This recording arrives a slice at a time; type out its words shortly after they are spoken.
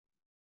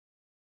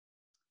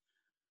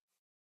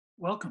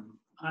Welcome.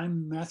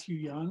 I'm Matthew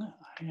Young.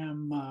 I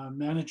am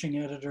managing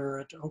editor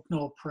at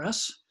Knoll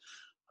Press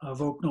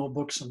of Knoll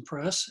Books and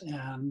Press,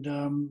 and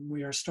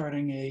we are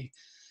starting a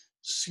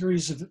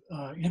series of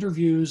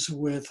interviews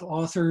with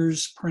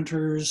authors,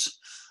 printers,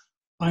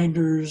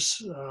 binders,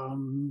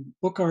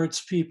 book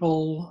arts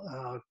people,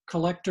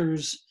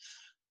 collectors,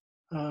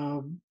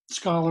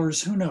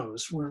 scholars, who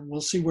knows? We'll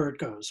see where it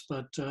goes.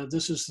 But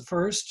this is the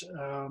first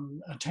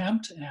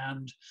attempt,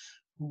 and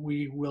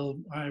I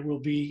will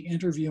be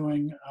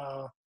interviewing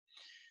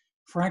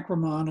Frank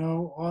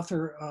Romano,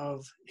 author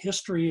of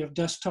History of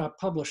Desktop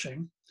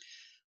Publishing,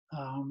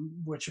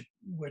 which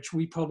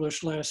we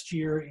published last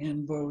year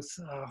in both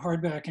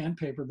hardback and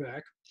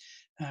paperback.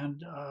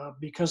 And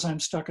because I'm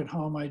stuck at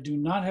home, I do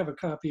not have a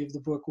copy of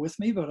the book with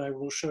me, but I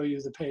will show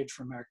you the page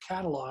from our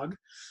catalog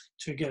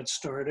to get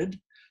started.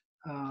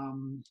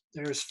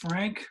 There's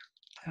Frank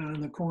out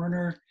in the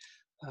corner.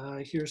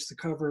 Here's the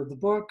cover of the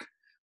book.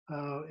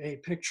 A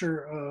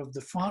picture of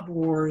the Font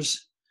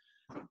Wars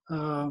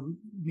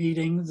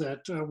meeting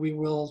that I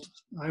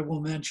will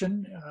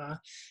mention,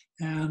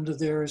 and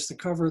there's the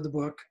cover of the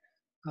book,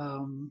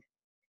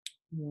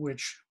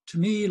 which to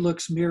me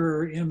looks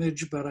mirror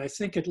image, but I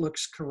think it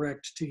looks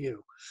correct to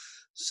you.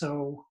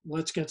 So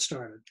let's get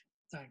started.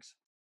 Thanks.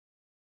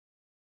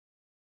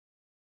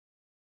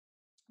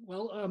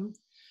 Well,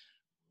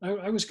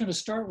 I was going to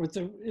start with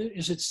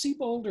is it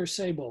Siebold or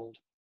Seybold?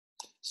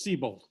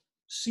 Siebold.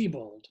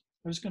 Siebold.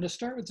 I was going to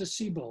start with the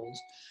Siebolds.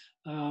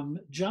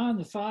 John,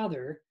 the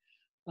father,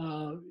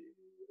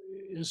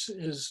 is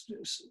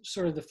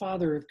sort of the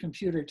father of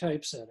computer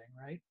typesetting,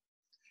 right?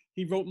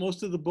 He wrote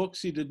most of the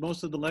books. He did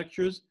most of the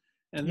lectures.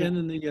 And then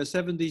in the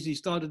 70s, he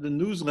started a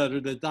newsletter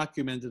that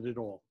documented it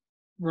all.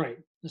 Right.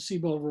 The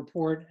Siebold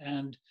Report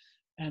and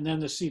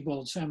then the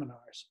Siebold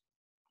Seminars.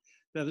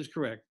 That is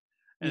correct.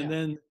 And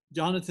then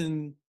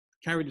Jonathan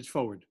carried it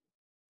forward.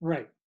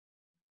 Right.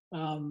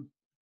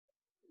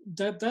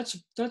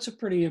 That's a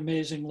pretty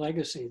amazing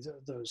legacy,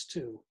 those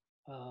two,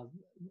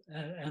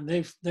 and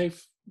they've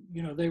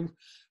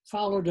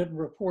followed it and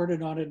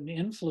reported on it and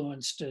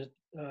influenced it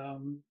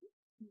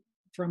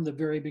from the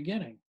very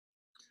beginning.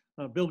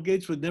 Bill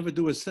Gates would never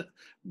do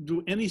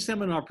any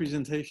seminar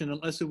presentation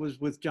unless it was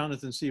with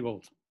Jonathan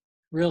Siebold.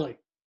 Really?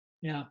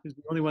 Yeah. He's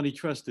the only one he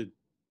trusted.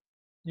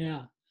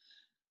 Yeah.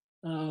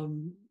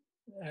 And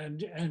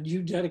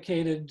you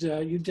dedicated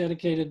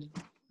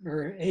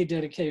or a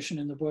dedication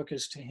in the book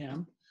is to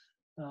him.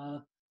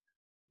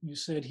 You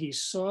said he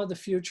saw the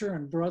future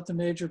and brought the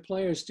major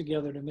players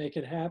together to make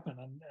it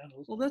happen.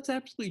 Well, that's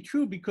absolutely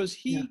true, because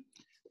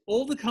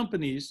all the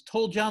companies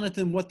told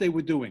Jonathan what they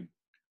were doing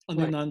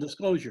under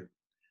non-disclosure.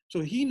 So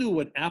he knew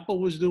what Apple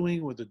was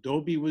doing, what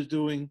Adobe was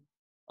doing,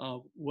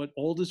 what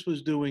Aldous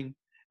was doing,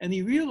 and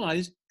he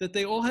realized that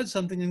they all had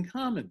something in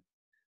common.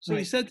 So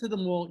he said to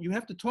them all, you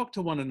have to talk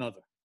to one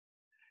another.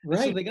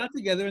 Right. And so they got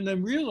together and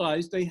then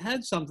realized they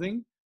had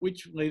something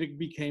which later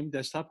became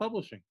desktop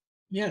publishing.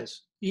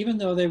 Yes, even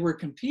though they were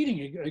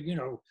competing,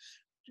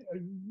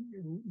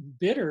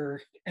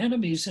 bitter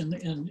enemies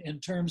in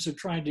terms of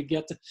trying to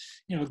get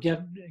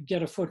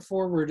a foot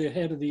forward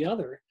ahead of the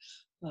other.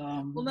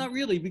 Well, not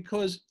really,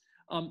 because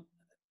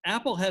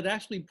Apple had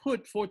actually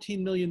put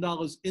 $14 million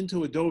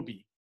into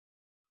Adobe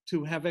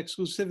to have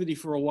exclusivity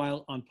for a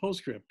while on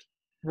PostScript.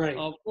 Right.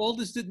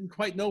 Aldous didn't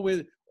quite know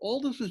where.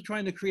 Aldous was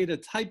trying to create a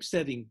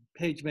typesetting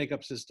page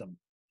makeup system.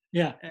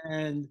 Yeah.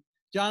 And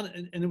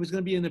it was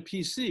going to be in a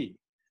PC.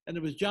 And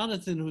it was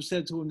Jonathan who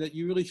said to him that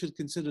you really should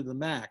consider the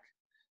Mac.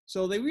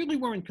 So they really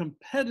weren't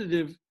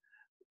competitive.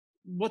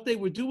 What they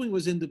were doing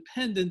was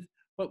independent,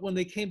 but when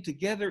they came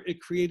together, it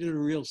created a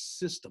real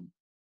system.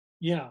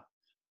 Yeah.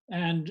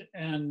 And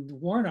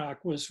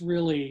Warnock was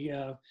really,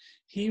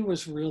 he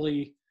was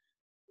really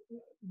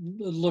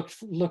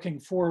looking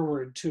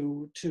forward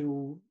to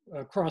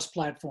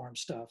cross-platform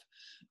stuff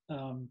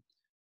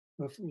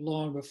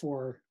long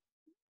before,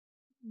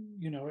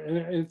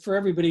 for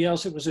everybody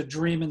else, it was a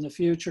dream in the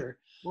future.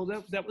 Well,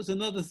 that was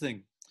another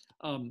thing.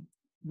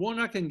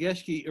 Warnock and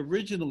Geschke,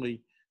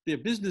 originally, their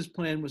business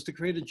plan was to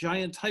create a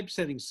giant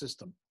typesetting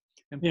system.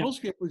 And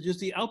PostScript was just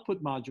the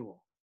output module.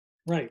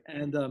 Right.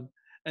 And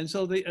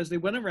so as they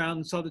went around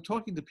and started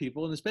talking to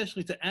people, and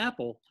especially to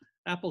Apple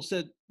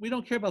said, we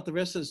don't care about the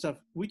rest of the stuff.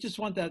 We just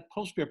want that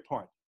PostScript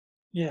part.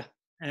 Yeah.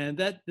 And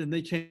then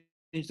they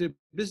changed their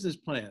business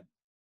plan.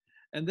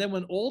 And then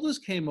when Aldous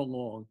came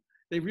along,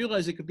 they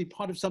realized it could be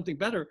part of something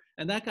better.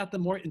 And that got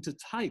them more into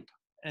type.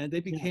 And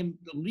they became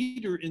the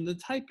leader in the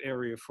type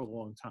area for a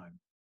long time.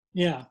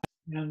 Yeah.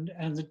 And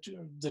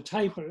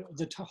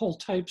the whole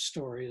type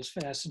story is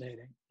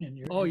fascinating.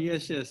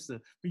 Yes.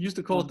 We used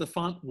to call it the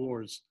Font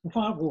Wars. The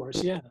Font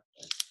Wars, yeah.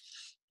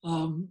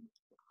 Back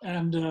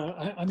in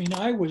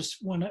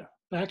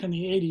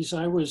the 80s,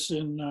 I was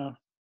in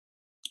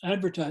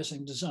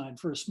advertising design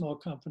for a small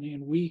company,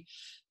 and we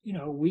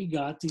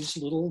got these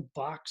little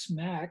box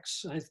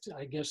Macs.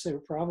 I guess they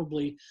were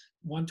probably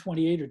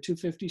 128 or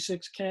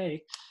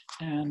 256K,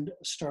 and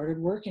started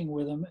working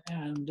with them,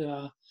 and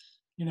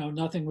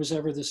nothing was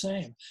ever the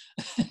same.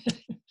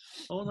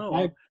 Oh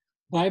no!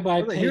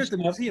 Bye-bye Well, here at the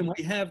PageNet. museum,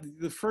 we have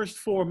the first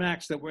 4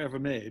 Macs that were ever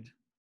made.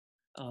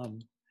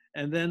 And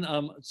then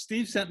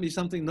Steve sent me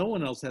something no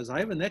one else has. I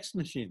have an X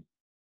machine.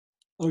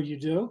 Oh, you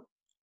do?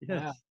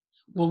 Yes. Wow.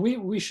 Well,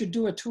 we should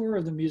do a tour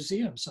of the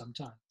museum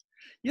sometime.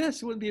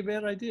 Yes, it wouldn't be a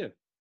bad idea.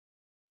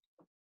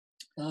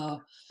 Uh,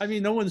 I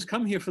mean, no one's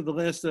come here for the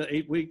last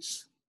 8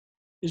 weeks.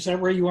 is that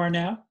where you are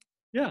now?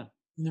 Yeah.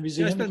 In the Yeah,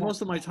 museum? I spend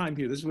most of my time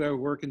here. This is where I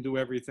work and do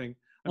everything.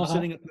 I'm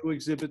setting up new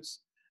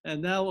exhibits.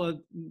 And now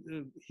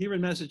here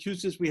in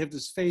Massachusetts, we have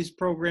this phase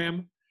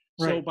program.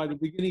 So Right. by the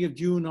beginning of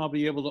June, I'll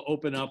be able to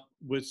open up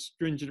with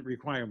stringent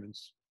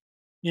requirements.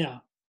 Yeah.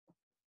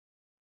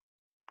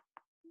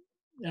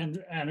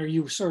 And are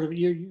you sort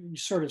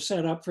of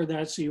set up for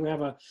that, so you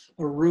have a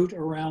route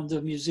around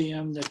the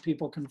museum that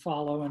people can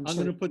follow? And I'm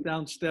going to put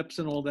down steps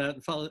and all that,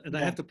 and follow, and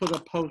I have to put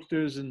up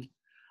posters, and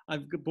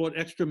I've bought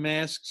extra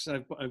masks.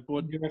 I've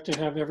bought. You have to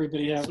have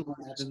everybody have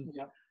masks. And,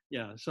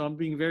 yeah, so I'm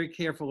being very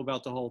careful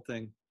about the whole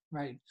thing.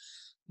 Right.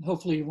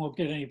 Hopefully you won't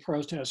get any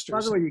protesters.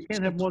 By the way, you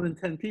can't have more than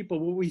 10 people.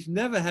 Well, we've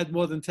never had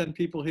more than 10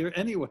 people here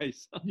anyway.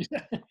 So.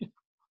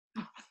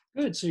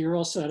 Good. So you're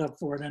all set up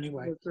for it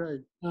anyway. That's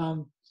right.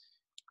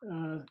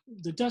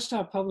 The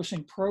desktop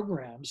publishing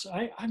programs,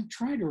 I'm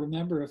trying to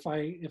remember if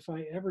I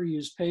ever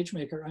used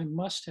PageMaker. I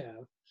must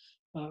have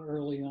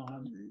early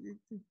on.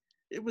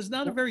 It was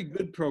not a very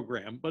good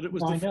program, but it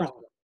was I the first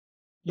one.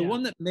 The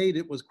one that made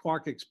it was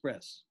Quark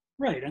Express.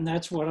 Right, and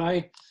that's what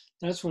I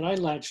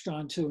latched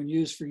onto and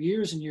used for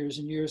years and years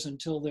and years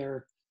until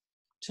their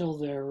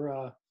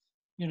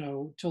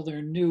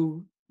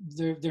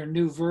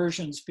new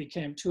versions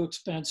became too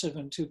expensive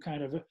and too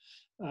kind of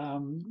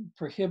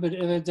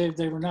prohibitive.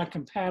 They were not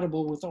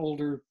compatible with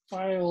older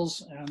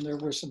files, and there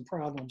were some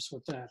problems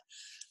with that.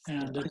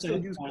 And I still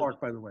use Quark,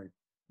 by the way.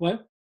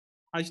 What?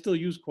 I still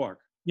use Quark.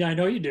 Yeah, I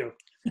know you do.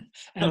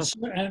 And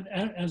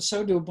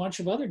so do a bunch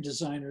of other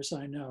designers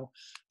I know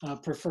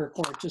prefer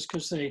Quark just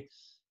because they,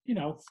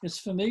 it's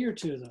familiar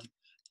to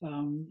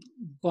them.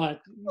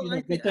 But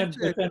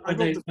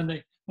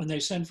when they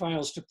send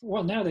files to,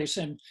 well, now they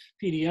send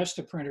PDFs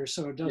to printers,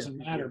 so it doesn't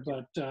matter.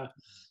 But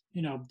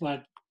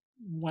but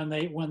when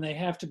they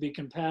have to be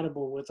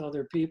compatible with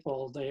other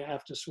people, they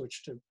have to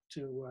switch to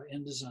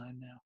InDesign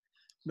now.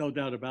 No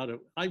doubt about it.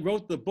 I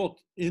wrote the book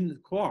in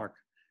Quark,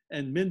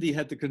 and Mindy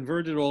had to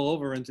convert it all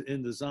over into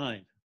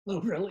InDesign.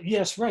 Oh, really?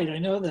 Yes, right. I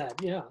know that.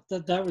 Yeah,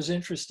 that was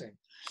interesting.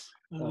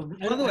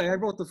 By the way, I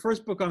wrote the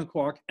first book on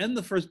Quark and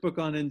the first book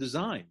on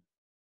InDesign.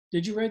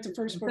 Did you write the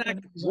first book? In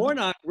fact,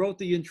 Warnock wrote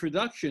the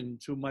introduction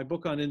to my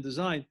book on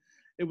InDesign.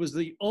 It was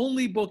the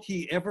only book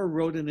he ever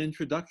wrote an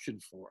introduction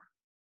for.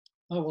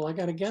 Oh, well, I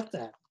got to get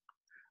that.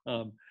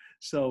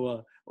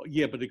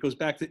 Yeah, but it goes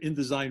back to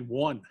InDesign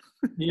 1.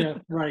 Yeah,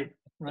 right.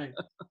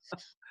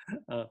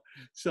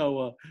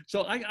 So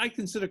I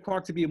consider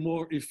Quark to be a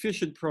more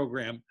efficient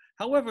program.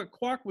 However,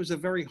 Quark was a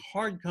very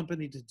hard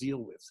company to deal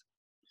with.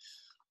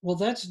 Well,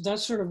 that's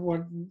sort of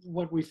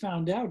what we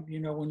found out.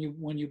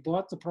 When you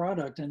bought the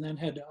product and then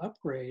had to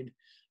upgrade,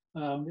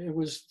 it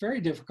was very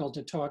difficult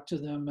to talk to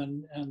them,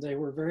 and they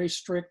were very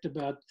strict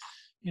about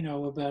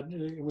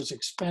it was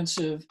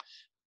expensive,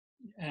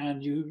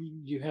 and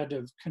you had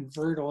to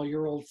convert all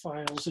your old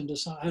files into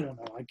some, I don't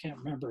know, I can't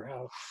remember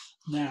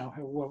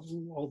what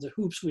all the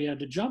hoops we had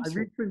to jump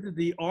through. I reprinted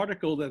the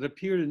article that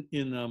appeared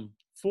in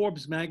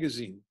Forbes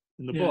magazine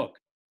in the book,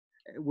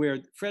 where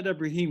Fred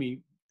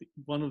Abrahimi,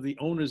 one of the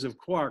owners of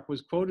Quark,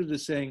 was quoted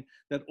as saying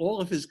that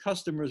all of his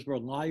customers were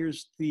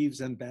liars,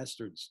 thieves, and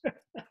bastards.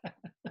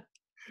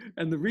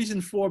 And the reason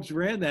Forbes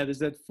ran that is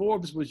that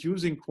Forbes was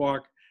using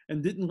Quark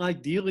and didn't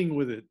like dealing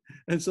with it.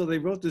 And so they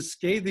wrote this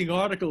scathing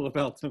article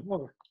about them.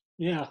 Oh,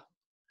 yeah.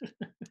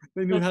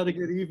 They knew how to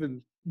get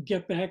even.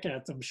 Get back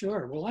at them,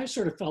 sure. Well, I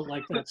sort of felt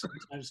like that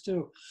sometimes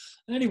too.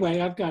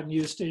 Anyway, I've gotten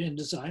used to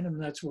InDesign, and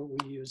that's what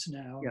we use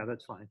now. Yeah,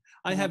 that's fine.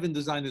 I have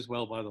InDesign as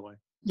well, by the way.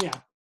 Yeah.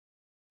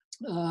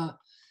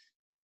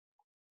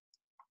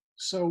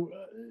 So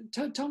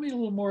tell me a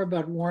little more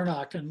about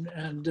Warnock, and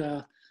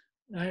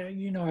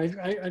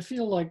I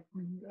feel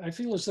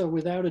as though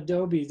without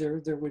Adobe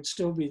there would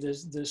still be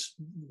this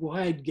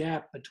wide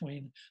gap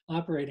between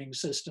operating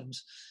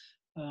systems,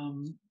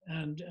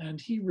 and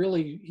he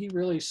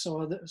really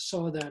saw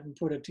that and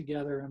put it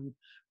together and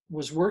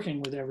was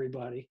working with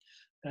everybody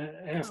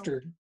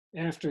after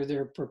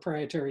their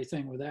proprietary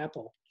thing with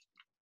Apple.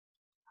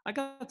 I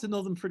got to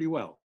know them pretty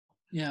well.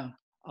 Yeah.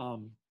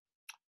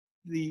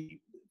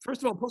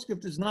 First of all,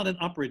 PostScript is not an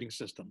operating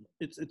system.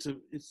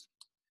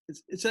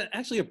 It's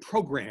actually a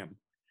program.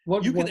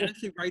 You can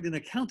actually write an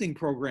accounting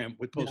program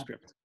with PostScript.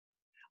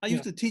 Yeah. I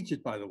used to teach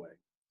it, by the way.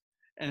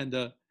 And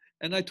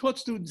I taught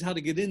students how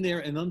to get in there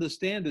and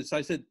understand it. So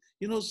I said,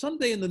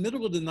 someday in the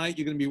middle of the night,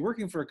 you're going to be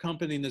working for a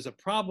company and there's a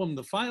problem,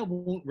 the file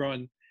won't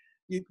run,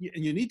 and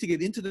you need to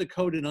get into the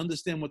code and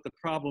understand what the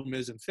problem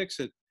is and fix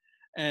it.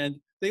 And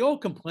they all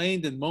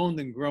complained and moaned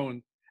and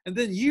groaned. And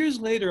then years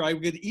later, I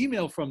would get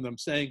email from them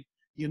saying,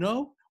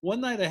 one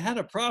night I had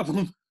a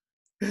problem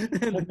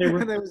and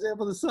I was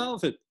able to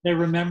solve it. They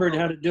remembered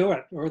how to do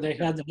it, or they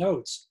had the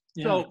notes.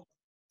 Yeah.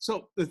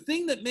 So the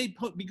thing that made,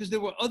 because there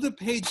were other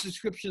page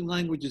description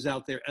languages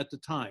out there at the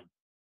time.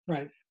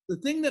 Right. The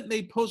thing that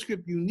made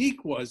PostScript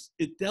unique was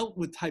it dealt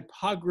with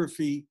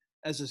typography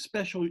as a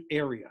special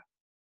area.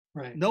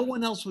 Right. No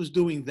one else was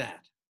doing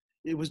that.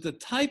 It was the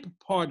type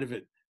part of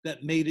it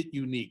that made it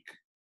unique.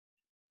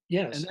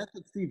 Yes. And that's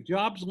what Steve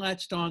Jobs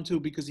latched onto,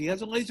 because he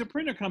has a laser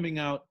printer coming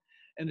out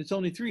and it's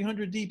only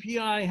 300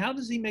 DPI. How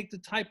does he make the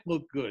type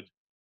look good?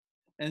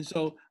 And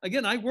so,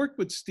 again, I worked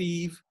with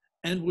Steve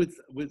and with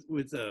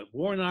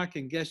Warnock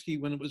and Geschke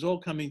when it was all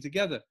coming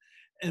together.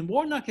 And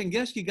Warnock and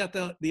Geschke got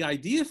the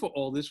idea for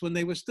all this when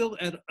they were still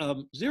at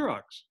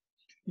Xerox,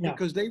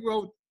 because they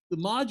wrote the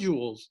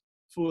modules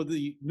for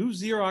the new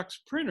Xerox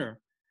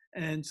printer.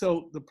 And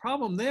so the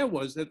problem there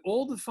was that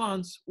all the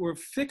fonts were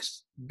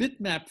fixed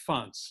bitmap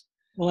fonts.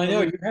 Well, I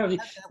know you have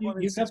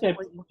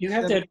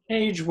that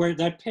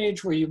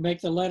page where you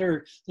make the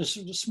letter, the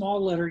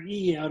small letter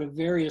E out of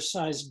various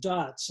sized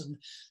dots, and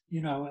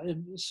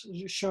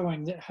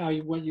showing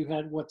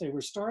what they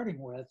were starting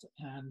with.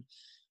 And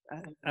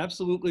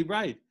absolutely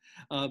right.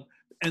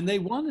 And they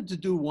wanted to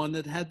do one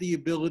that had the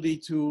ability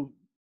to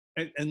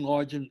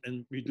enlarge and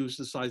reduce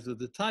the size of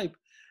the type.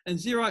 And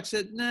Xerox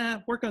said,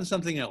 nah, work on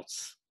something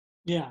else.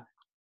 Yeah.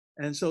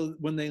 And so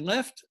when they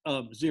left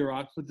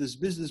Xerox with this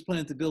business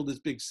plan to build this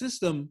big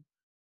system,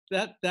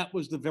 that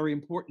was the very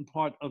important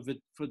part of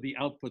it for the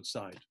output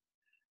side.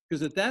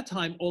 Because at that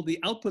time, all the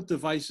output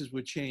devices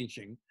were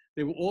changing.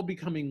 They were all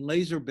becoming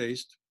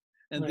laser-based,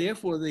 and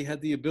therefore they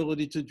had the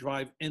ability to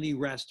drive any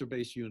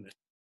raster-based unit.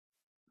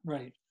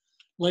 Right.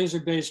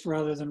 Laser-based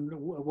rather than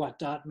what,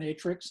 dot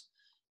matrix?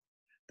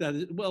 That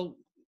is, well,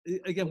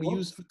 again, we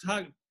use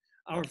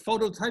our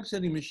photo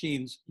typesetting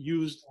machines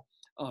used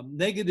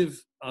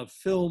negative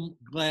film,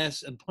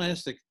 glass, and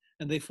plastic,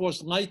 and they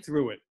force light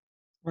through it.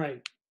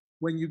 Right.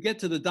 When you get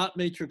to the dot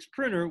matrix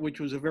printer, which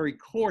was a very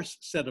coarse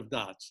set of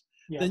dots,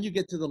 then you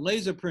get to the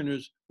laser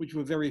printers, which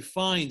were very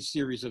fine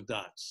series of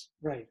dots.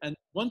 Right. And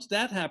once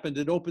that happened,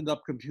 it opened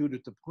up computer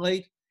to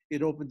plate,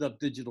 it opened up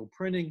digital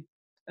printing,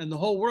 and the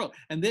whole world.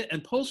 And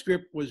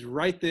PostScript was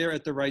right there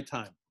at the right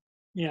time.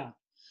 Yeah.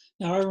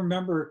 Now I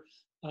remember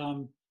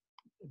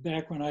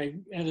back when I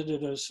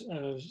edited a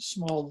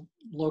small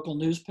local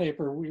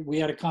newspaper, we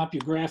had a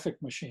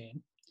CompuGraphic machine.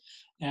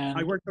 And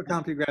I worked for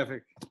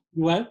CompuGraphic.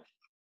 What?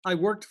 I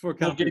worked for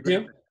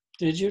CompuGraphic.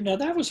 Did you? Now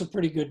that was a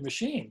pretty good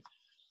machine.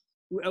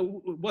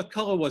 What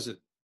color was it?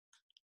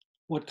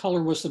 What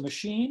color was the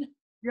machine?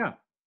 Yeah.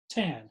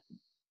 Tan.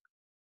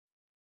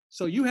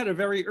 So you had a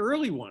very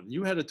early one.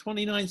 You had a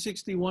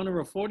 2961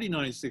 or a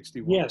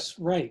 4961. Yes,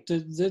 right.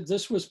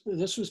 This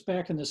was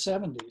back in the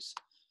 70s.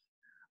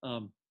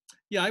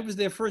 Yeah, I was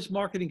their first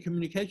marketing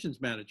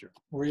communications manager.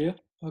 Were you?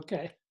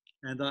 Okay.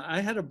 And I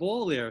had a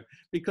ball there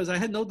because I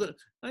had no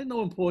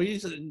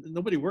employees and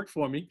nobody worked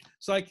for me.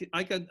 So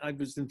I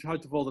was in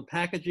charge of all the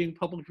packaging,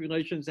 public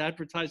relations,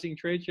 advertising,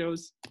 trade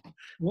shows.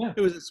 Yeah.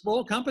 It was a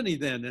small company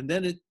then, and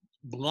then it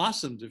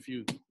blossomed, if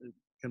you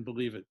can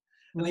believe it.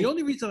 And the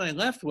only reason I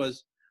left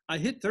was I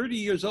hit 30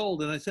 years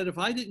old, and I said if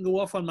I didn't go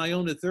off on my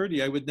own at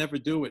 30, I would never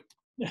do it.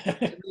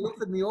 They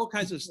offered me all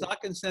kinds of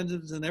stock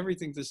incentives and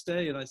everything to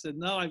stay, and I said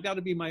no, I've got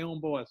to be my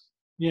own boss.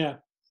 Yeah.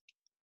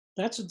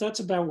 That's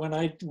about when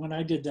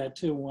I did that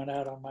too. Went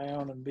out on my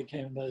own and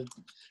became a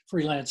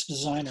freelance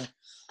designer.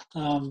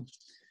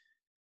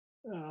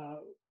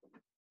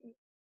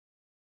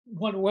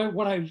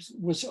 What I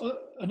was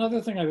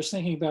another thing I was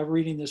thinking about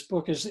reading this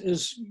book is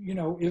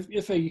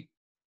if a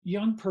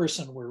young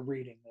person were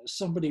reading this,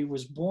 somebody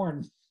was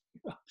born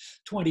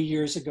 20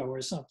 years ago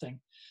or something,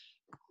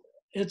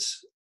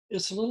 it's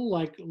a little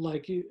like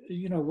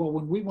well,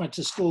 when we went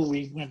to school,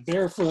 we went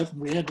barefoot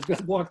and we had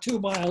to walk 2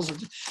 miles.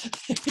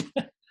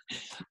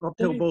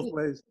 Uphill both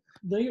ways.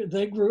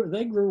 They grew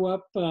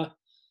up,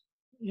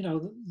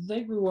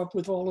 they grew up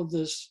with all of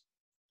this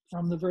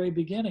from the very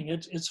beginning.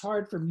 It's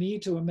hard for me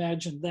to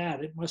imagine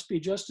that. It must be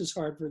just as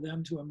hard for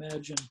them to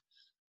imagine,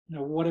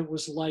 what it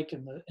was like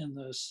in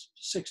the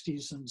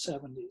 60s and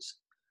 70s.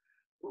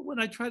 When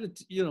I try to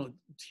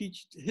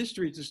teach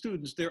history to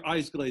students, their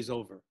eyes glaze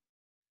over.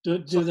 So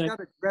I've got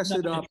to dress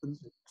it up, and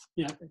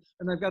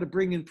I've got to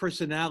bring in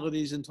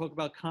personalities and talk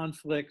about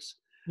conflicts.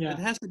 Yeah. It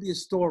has to be a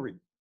story.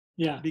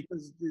 Yeah.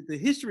 Because the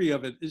history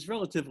of it is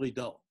relatively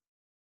dull.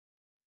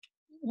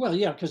 Well,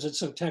 yeah, because it's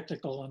so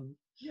technical and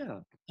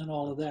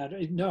all of that.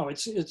 No,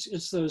 it's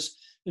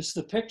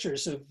the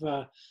pictures of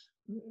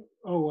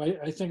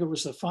I think it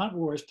was the Font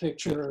Wars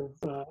picture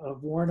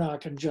of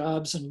Warnock and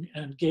Jobs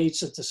and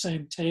Gates at the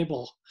same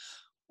table.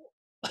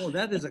 Oh,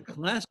 that is a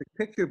classic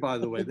picture, by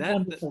the way.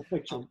 Wonderful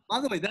picture. By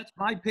the way, that's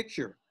my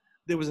picture.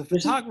 There was a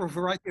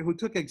photographer right there who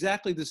took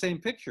exactly the same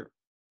picture.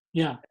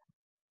 Yeah.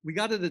 We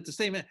got it at the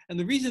same, and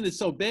the reason it's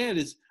so bad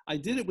is I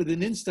did it with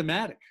an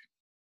Instamatic.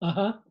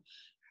 Uh-huh.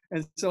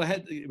 And so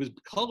it was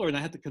color and I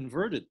had to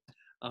convert it.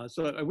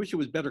 So I wish it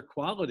was better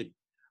quality.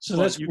 So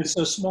that's why it's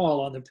so small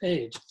on the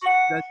page.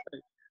 That's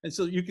right. And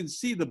so you can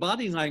see the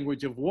body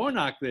language of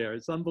Warnock there.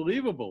 It's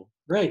unbelievable.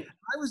 Right.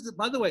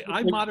 By the way,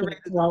 I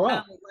moderated the panel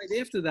right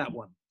after that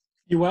one.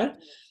 You what?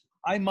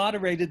 I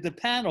moderated the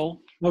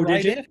panel Oh, did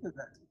right you? after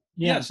that.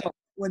 Yeah. Yeah. So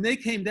when they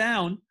came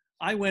down,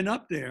 I went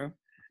up there,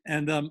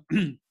 and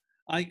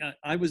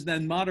I was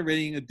then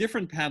moderating a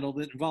different panel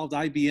that involved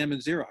IBM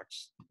and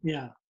Xerox.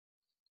 Yeah.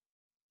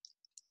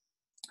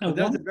 But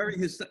that was a very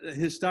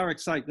historic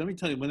sight. Let me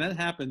tell you, when that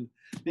happened,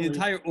 the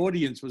entire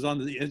audience was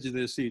on the edge of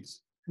their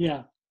seats.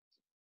 Yeah.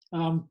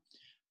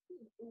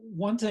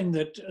 One thing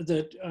that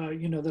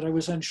you know, that I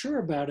was unsure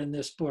about in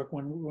this book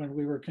when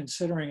we were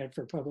considering it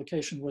for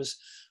publication was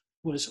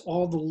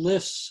all the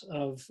lists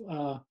of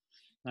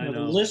you know,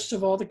 the lists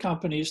of all the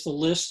companies, the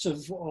lists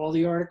of all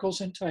the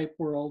articles in Type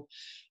World,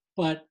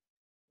 but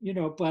you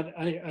know, but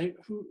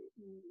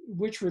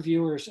which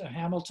reviewers,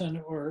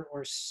 Hamilton or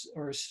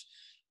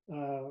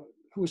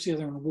who was the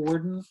other one,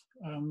 Warden,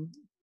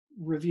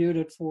 reviewed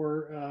it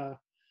for.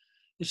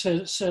 It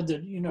said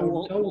that, you know,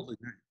 Walden.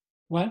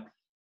 What?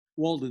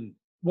 Walden,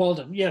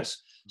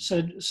 yes,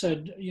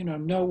 said, you know,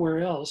 nowhere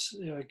else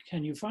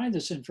can you find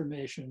this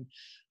information,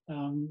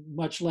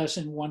 much less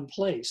in one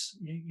place.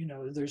 You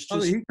know, there's just.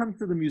 Oh, he comes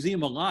to the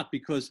museum a lot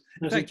because,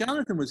 in fact,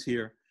 Jonathan was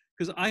here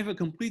because I have a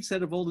complete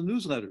set of all the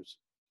newsletters.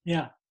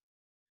 Yeah.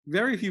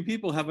 Very few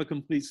people have a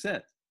complete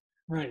set.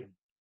 Right.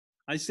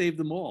 I saved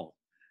them all.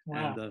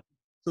 Wow. And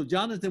so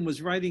Jonathan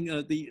was writing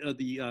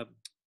the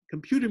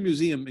Computer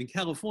Museum in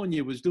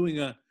California was doing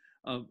a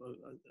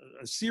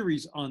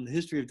series on the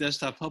history of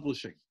desktop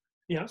publishing.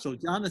 Yeah. So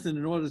Jonathan,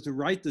 in order to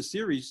write the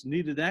series,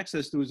 needed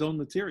access to his own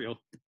material.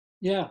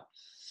 Yeah.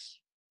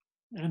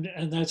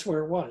 And that's where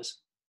it was.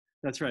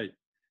 That's right.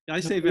 I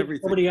save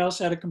everything. Nobody else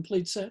had a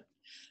complete set?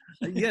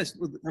 Yes.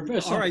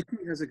 RIT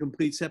has a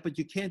complete set, but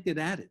you can't get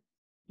at it.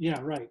 Yeah,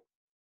 right.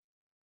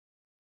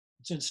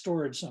 It's in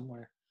storage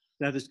somewhere.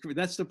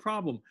 That's the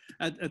problem.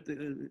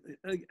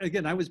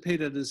 Again, I was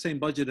paid at the same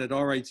budget at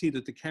RIT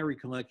that the Carey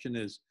collection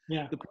is.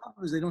 Yeah. The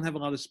problem is they don't have a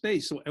lot of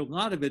space, so a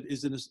lot of it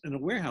is in a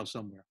warehouse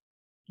somewhere.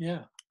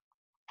 Yeah.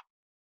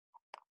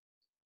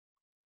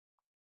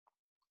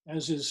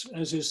 As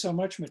is so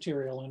much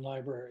material in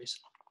libraries.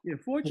 Yeah,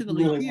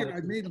 fortunately really here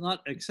I've made a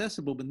lot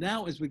accessible, but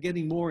now as we're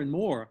getting more and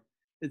more,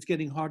 it's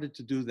getting harder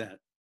to do that.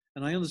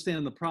 And I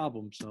understand the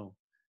problem, so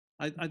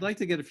I'd like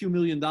to get a few $1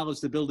 million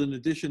to build an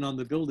addition on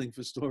the building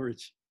for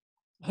storage.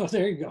 Oh,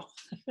 there you go.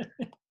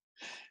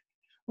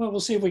 Well, we'll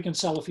see if we can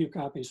sell a few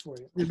copies for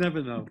you. You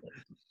never know.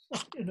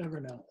 You never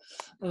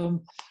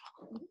know.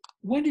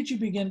 When did you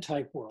begin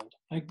Type World?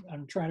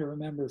 I'm trying to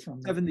remember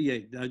from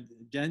 78,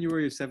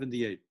 January of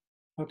 78.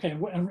 Okay,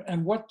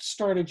 and what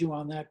started you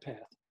on that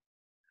path?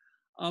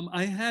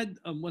 I had,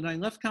 when I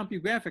left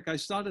CompuGraphic, I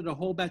started a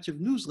whole batch of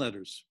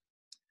newsletters.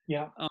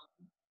 Yeah.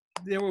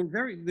 There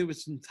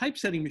was some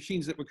typesetting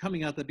machines that were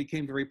coming out that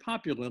became very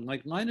popular.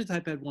 Like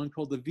Linotype had one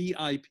called the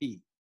VIP,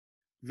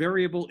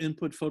 Variable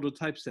Input Photo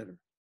Typesetter.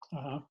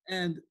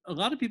 And a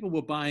lot of people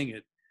were buying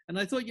it. And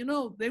I thought, you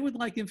know, they would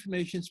like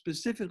information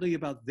specifically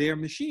about their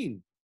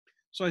machine.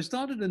 So I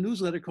started a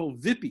newsletter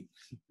called VIPPY,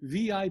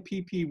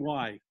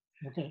 V-I-P-P-Y,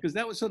 because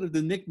that was sort of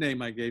the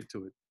nickname I gave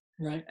to it.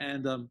 Right.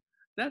 And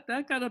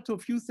that got up to a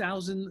few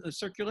thousand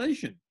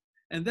circulation.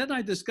 And then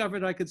I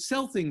discovered I could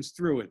sell things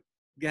through it,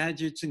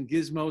 gadgets and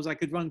gizmos. I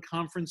could run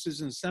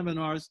conferences and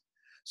seminars.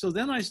 So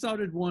then I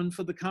started one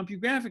for the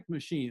CompuGraphic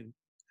machine,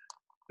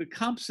 the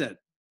CompSet,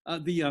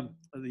 the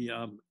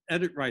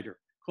edit writer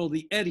called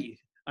the Eddy.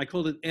 I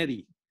called it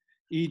Eddy,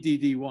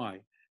 E-D-D-Y.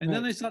 And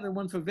then I started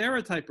one for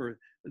Verityper.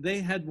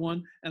 They had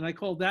one, and I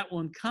called that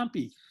one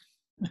Compy.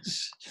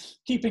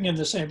 Keeping in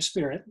the same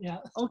spirit, yeah.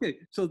 Okay,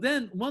 so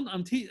then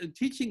I'm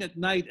teaching at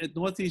night at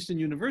Northeastern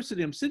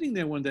University. I'm sitting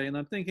there one day, and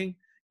I'm thinking,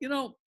 you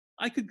know,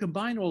 I could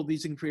combine all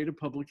these and create a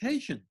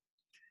publication.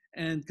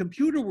 And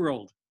Computer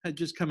World had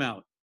just come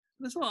out.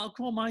 And I said, well, I'll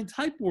call mine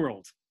Type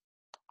World.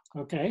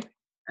 Okay.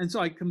 And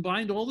so I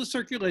combined all the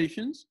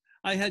circulations.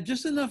 I had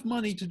just enough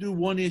money to do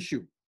one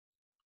issue.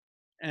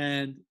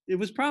 And it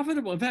was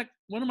profitable. In fact,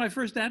 one of my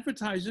first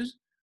advertisers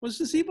was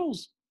the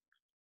Siebels.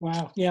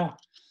 Wow, yeah.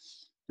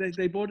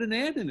 They bought an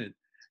ad in it.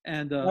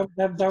 And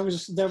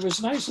that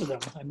was nice of them.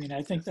 I mean,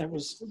 I think that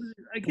was,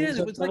 again,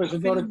 it was like a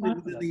family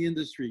within the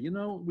industry. You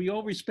know, we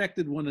all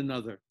respected one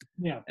another.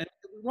 Yeah. And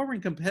we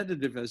weren't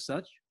competitive as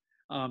such.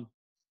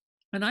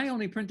 And I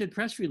only printed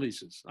press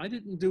releases. I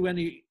didn't do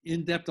any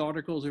in-depth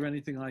articles or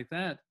anything like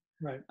that.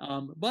 Right.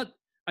 But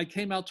I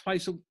came out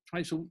twice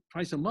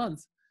a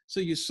month. So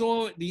you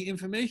saw the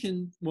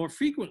information more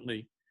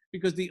frequently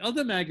because the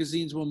other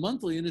magazines were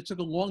monthly and it took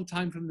a long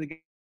time for them to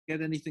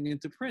get anything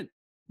into print.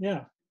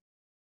 Yeah.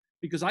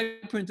 Because I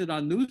printed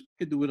on news,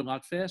 could do it a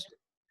lot faster.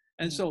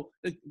 And so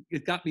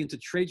it got me into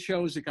trade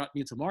shows, it got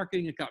me into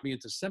marketing, it got me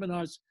into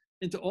seminars,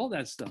 into all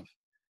that stuff.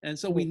 And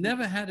so we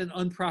never had an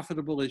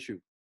unprofitable issue.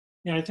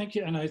 Yeah, I think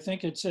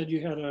it said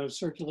you had a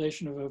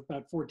circulation of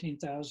about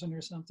 14,000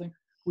 or something.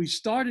 We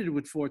started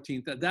with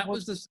 14,000. That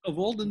was of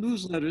all the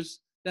newsletters,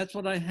 that's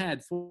what I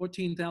had,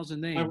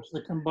 14,000 names. That was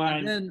the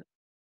combined. And then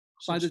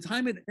by the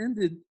time it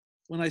ended,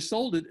 when I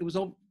sold it, it was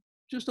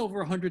just over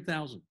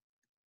 100,000.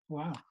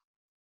 Wow.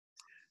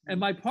 And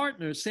my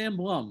partner, Sam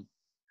Blum,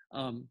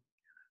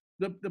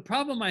 the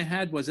problem I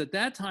had was at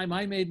that time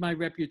I made my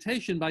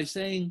reputation by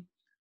saying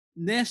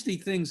nasty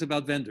things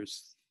about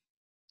vendors.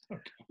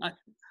 Okay.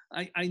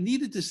 I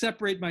needed to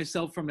separate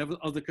myself from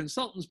other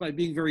consultants by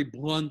being very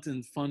blunt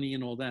and funny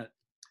and all that.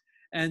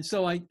 And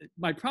so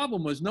my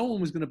problem was no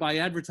one was going to buy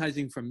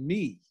advertising from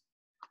me.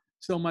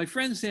 So my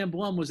friend Sam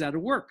Blum was out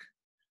of work.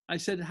 I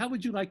said, how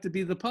would you like to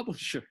be the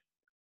publisher?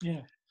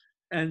 Yeah.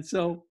 And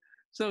so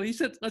he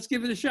said, let's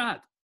give it a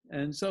shot.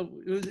 And so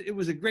it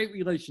was a great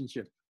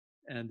relationship.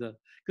 And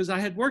because I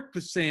had worked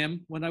with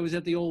Sam when I was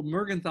at the old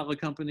Mergenthaler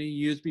company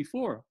years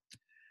before.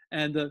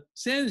 And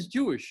Sam is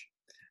Jewish.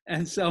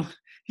 And so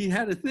he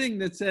had a thing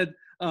that said,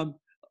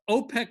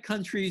 OPEC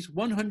countries,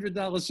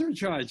 $100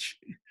 surcharge.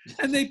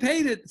 And they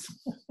paid it.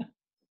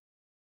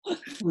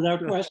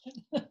 Without question.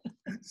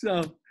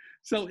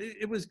 So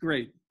it was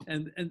great.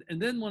 And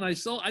then when I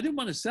didn't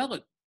want to sell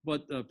it,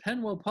 but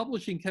Penwell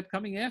Publishing kept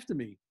coming after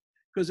me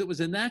because it was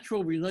a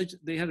natural relation.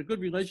 They had a good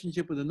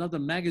relationship with another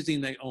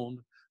magazine they owned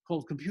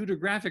called Computer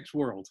Graphics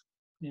World.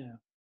 Yeah.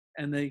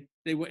 And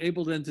they were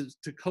able then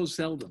to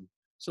co-sell them.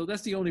 So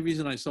that's the only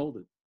reason I sold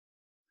it.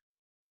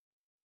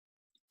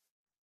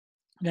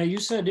 Now you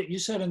said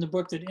in the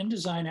book that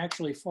InDesign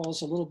actually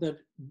falls a little bit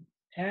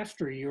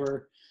after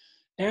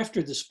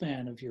the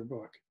span of your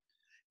book.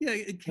 Yeah,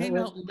 it came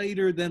out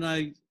later than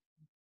I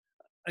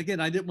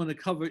didn't want to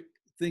cover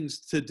things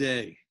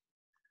today.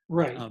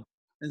 Right.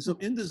 And so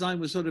InDesign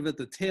was sort of at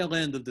the tail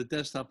end of the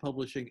desktop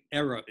publishing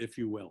era, if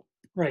you will.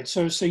 Right.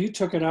 So you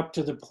took it up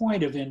to the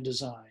point of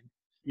InDesign.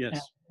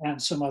 Yes.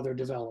 And some other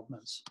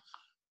developments.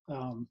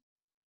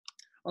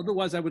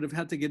 Otherwise, I would have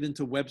had to get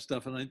into web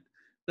stuff, and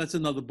that's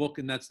another book,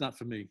 and that's not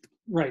for me.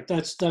 Right.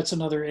 That's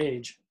another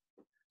age.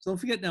 So don't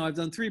forget now, I've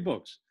done 3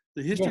 books.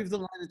 The History of the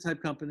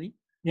Linotype Company.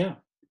 Yeah.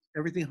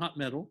 Everything Hot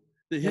Metal.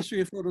 The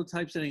History of Photo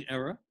Typesetting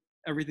Era.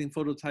 Everything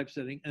Photo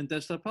Typesetting, and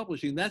Desktop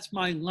Publishing. That's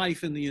my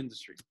life in the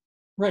industry.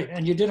 Right.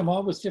 And you did them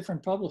all with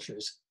different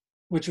publishers,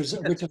 which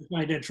I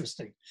find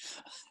interesting.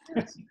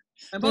 Yes.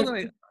 And by the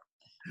way,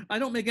 I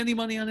don't make any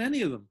money on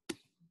any of them.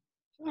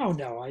 Oh,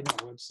 no, I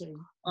know. It's,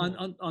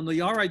 on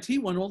the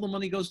RIT one, all the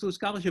money goes to a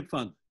scholarship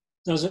fund.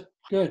 Does it?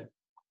 Good.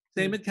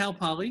 Same at Cal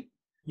Poly.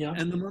 Yeah.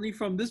 And the money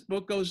from this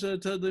book goes to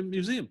the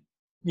museum.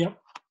 Yep.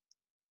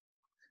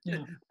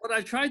 Yeah. What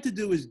I've tried to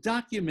do is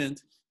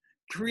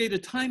create a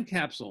time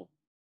capsule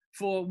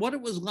for what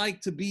it was like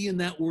to be in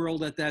that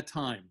world at that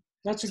time.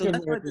 That's a good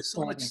way of there's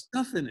so much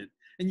stuff in it.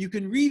 And you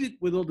can read it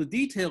with all the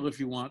detail if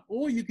you want,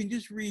 or you can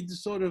just read the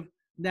sort of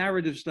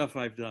narrative stuff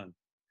I've done.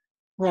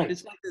 Right.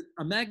 It's like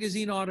a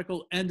magazine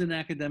article and an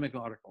academic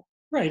article.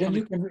 Right, and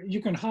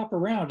you can hop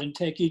around and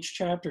take each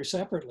chapter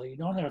separately. You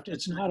don't have to.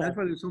 It's not. That's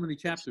why there's so many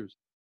chapters.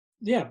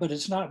 Yeah, but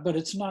it's not.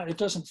 It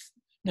doesn't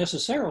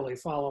necessarily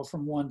follow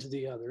from one to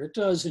the other. It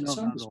does in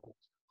some respects.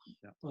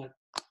 Yeah. But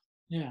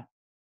yeah.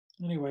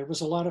 Anyway, it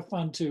was a lot of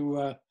fun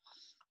to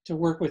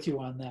work with you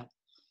on that,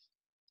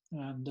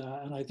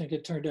 and I think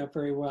it turned out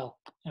very well.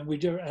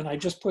 And I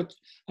just put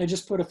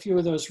a few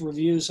of those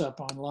reviews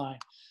up online.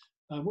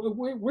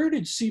 Where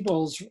did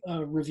Siebel's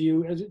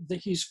review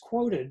that he's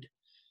quoted?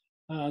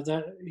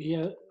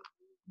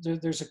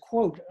 There's a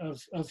quote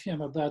of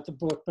him about the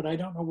book, but I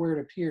don't know where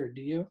it appeared.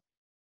 Do you?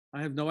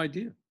 I have no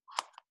idea.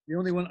 The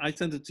only one I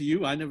sent it to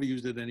you. I never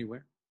used it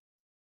anywhere.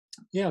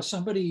 Yeah,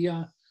 somebody.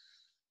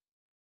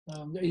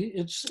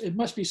 It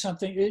must be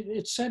something.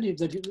 It said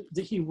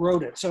that he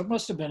wrote it, so it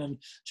must have been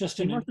He must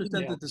have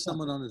sent it to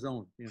someone on his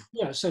own. Yeah.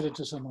 Yeah, sent it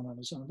to someone on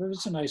his own. But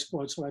it's a nice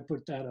quote, so I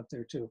put that up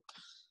there too.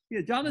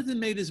 Yeah, Jonathan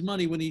made his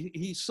money when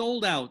he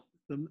sold out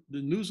the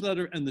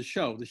newsletter and the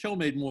show. The show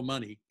made more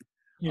money.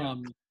 Yeah.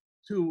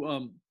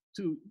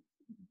 To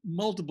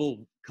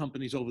multiple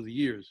companies over the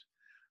years.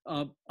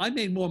 I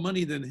made more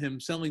money than him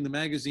selling the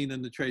magazine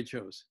and the trade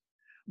shows.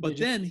 But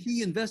then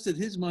he invested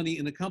his money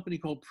in a company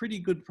called Pretty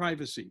Good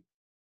Privacy,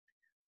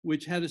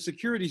 which had a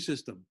security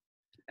system.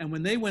 And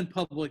when they went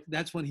public,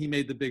 that's when he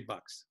made the big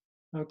bucks.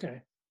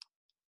 Okay.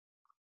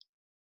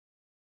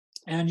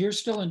 And you're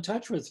still in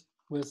touch with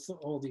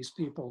all these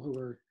people who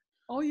are...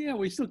 Oh yeah,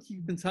 we still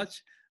keep in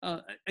touch.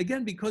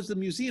 Again, because the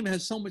museum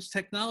has so much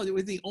technology,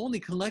 we're the only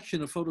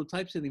collection of photo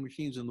typesetting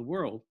machines in the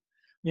world.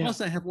 Yeah.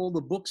 Plus I have all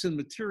the books and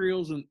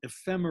materials and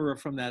ephemera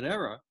from that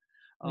era.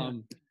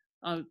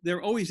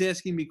 They're always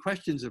asking me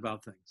questions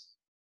about things.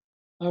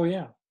 Oh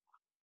yeah.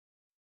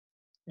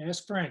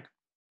 Ask Frank.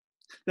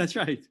 That's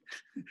right.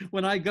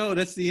 When I go,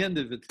 that's the end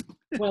of it.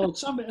 Well,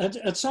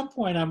 at some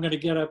point I'm going to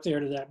get up there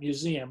to that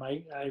museum.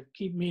 I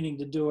keep meaning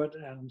to do it,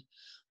 and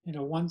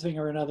one thing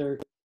or another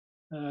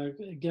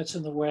gets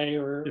in the way,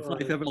 or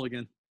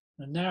again.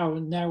 And now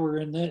we're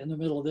in the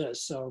middle of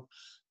this. So,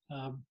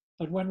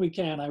 but when we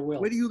can, I will.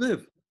 Where do you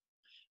live?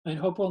 In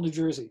Hopewell, New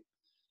Jersey.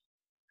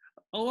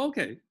 Oh,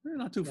 okay.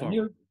 Not too far.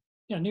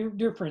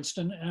 Near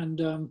Princeton, and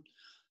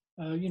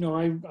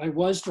I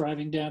was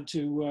driving down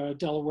to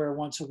Delaware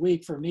once a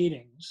week for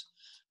meetings.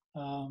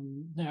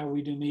 Now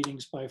we do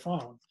meetings by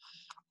phone,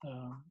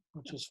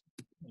 which is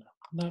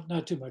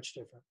not too much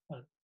different.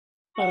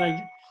 But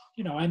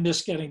I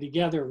miss getting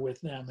together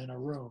with them in a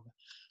room.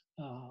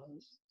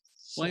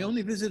 Well, I So,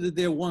 only visited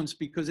there once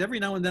because every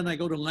now and then I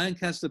go to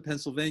Lancaster,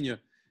 Pennsylvania.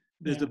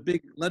 There's yeah, a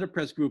big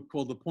letterpress group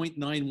called the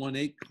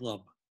 .918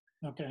 Club,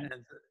 okay.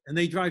 and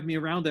they drive me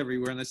around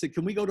everywhere. And I said,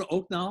 "Can we go to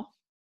Oaknoll?"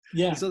 And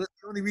Yeah. so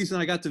that's the only reason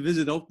I got to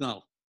visit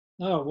Oaknoll.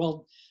 Oh,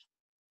 well,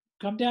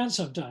 come down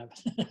sometime.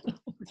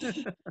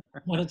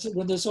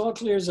 When this all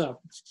clears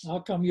up,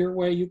 I'll come your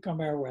way, you come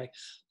our way.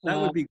 That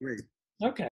Uh, would be great. okay.